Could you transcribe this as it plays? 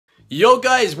Yo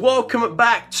guys, welcome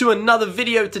back to another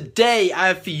video. Today I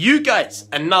have for you guys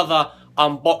another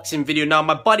unboxing video. Now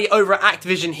my buddy over at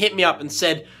Activision hit me up and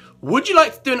said, would you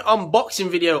like to do an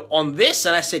unboxing video on this?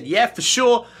 And I said, yeah, for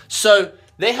sure. So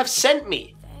they have sent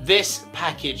me this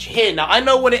package here. Now I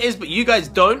know what it is, but you guys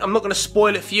don't. I'm not going to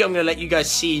spoil it for you. I'm going to let you guys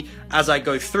see as I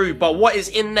go through. But what is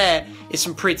in there is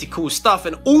some pretty cool stuff.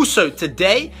 And also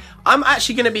today, I'm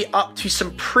actually going to be up to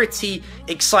some pretty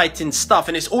exciting stuff,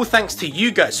 and it's all thanks to you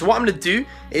guys. So what I'm going to do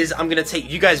is I'm going to take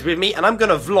you guys with me, and I'm going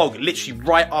to vlog literally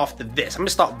right after this. I'm going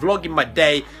to start vlogging my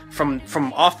day from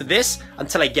after this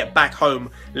until I get back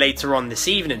home later on this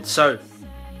evening. So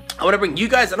I want to bring you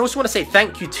guys, and I also want to say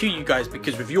thank you to you guys,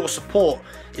 because with your support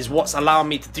is what's allowing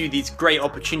me to do these great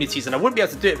opportunities, and I wouldn't be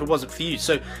able to do it if it wasn't for you.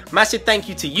 So massive thank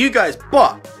you to you guys.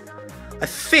 But I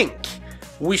think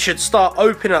we should start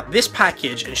opening up this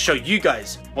package and show you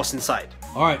guys what's inside.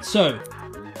 All right, so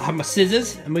I have my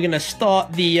scissors, and we're gonna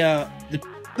start the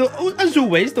as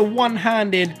always, the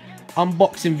one-handed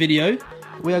unboxing video.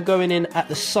 We are going in at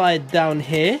the side down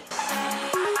here.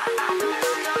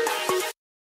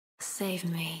 Save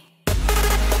me.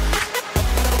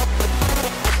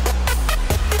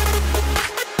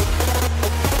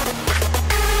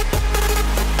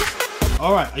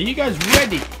 All right, are you guys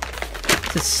ready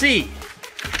to see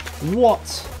what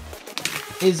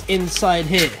is inside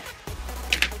here?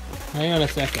 Hang on a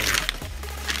second.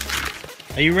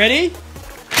 Are you ready?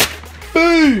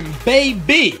 Boom,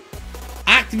 baby!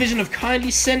 Activision have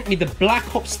kindly sent me the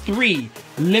Black Ops 3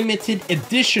 limited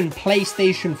edition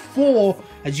PlayStation 4.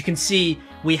 As you can see,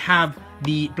 we have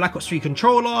the Black Ops 3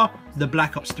 controller, the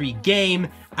Black Ops 3 game,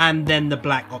 and then the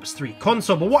Black Ops 3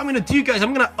 console. But what I'm going to do, guys,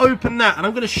 I'm going to open that and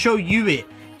I'm going to show you it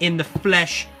in the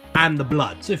flesh and the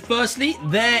blood. So firstly,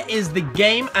 there is the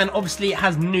game, and obviously it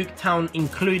has Nuketown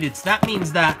included. So that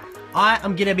means that I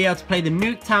am going to be able to play the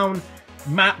Nuketown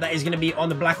map that is going to be on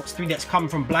the Black Ops 3 that's come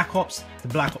from Black Ops to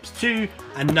Black Ops 2,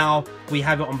 and now we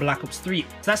have it on Black Ops 3. So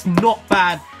that's not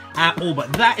bad at all,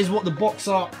 but that is what the box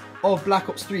art of Black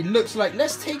Ops 3 looks like.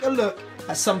 Let's take a look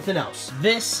at something else.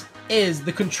 This is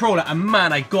the controller, and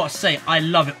man, I gotta say, I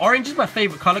love it. Orange is my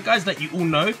favorite color, guys, like you all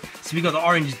know. So we got the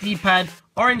orange D-pad,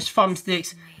 orange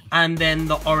thumbsticks, and then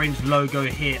the orange logo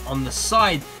here on the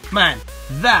side. Man,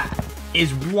 that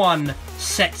is one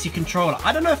sexy controller.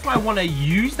 I don't know if I want to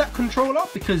use that controller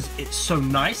because it's so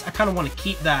nice. I kind of want to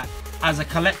keep that as a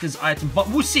collector's item, but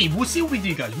we'll see. We'll see what we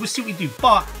do, guys. We'll see what we do.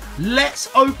 But let's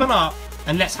open up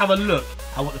and let's have a look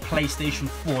at what the PlayStation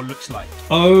 4 looks like.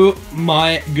 Oh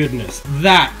my goodness,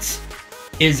 that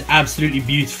is absolutely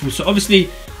beautiful. So obviously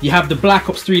you have the Black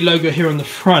Ops 3 logo here on the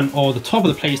front, or the top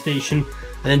of the PlayStation,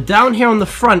 and then down here on the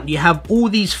front you have all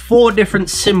these 4 different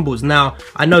symbols. Now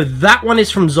I know that one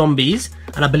is from Zombies,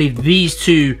 and I believe these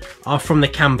 2 are from the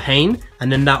campaign,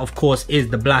 and then that of course is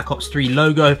the Black Ops 3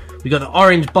 logo. We got the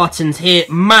orange buttons here.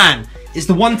 Man, it's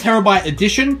the 1 terabyte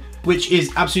edition, which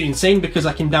is absolutely insane because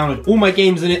I can download all my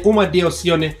games in it, all my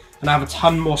DLC on it, and I have a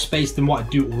ton more space than what I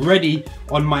do already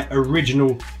on my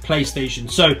original PlayStation.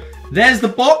 So there's the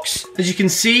box. As you can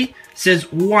see, it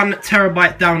says 1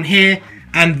 terabyte down here,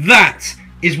 and that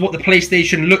is what the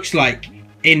PlayStation looks like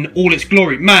in all its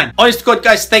glory. Man, honest to God,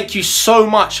 guys, thank you so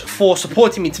much for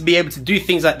supporting me to be able to do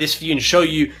things like this for you and show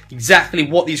you exactly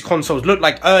what these consoles look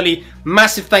like early.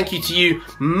 Massive thank you to you.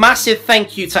 Massive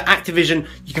thank you to Activision.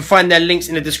 You can find their links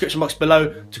in the description box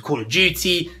below to Call of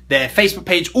Duty, their Facebook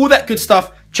page, all that good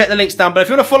stuff. Check the links down below. If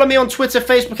you want to follow me on Twitter,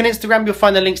 Facebook, and Instagram, you'll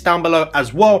find the links down below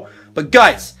as well. But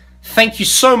guys, thank you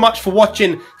so much for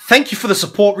watching. Thank you for the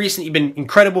support recently. You've been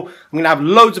incredible. I'm going to have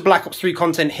loads of Black Ops 3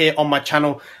 content here on my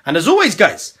channel. And as always,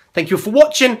 guys, thank you for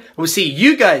watching, and we'll see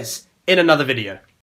you guys in another video.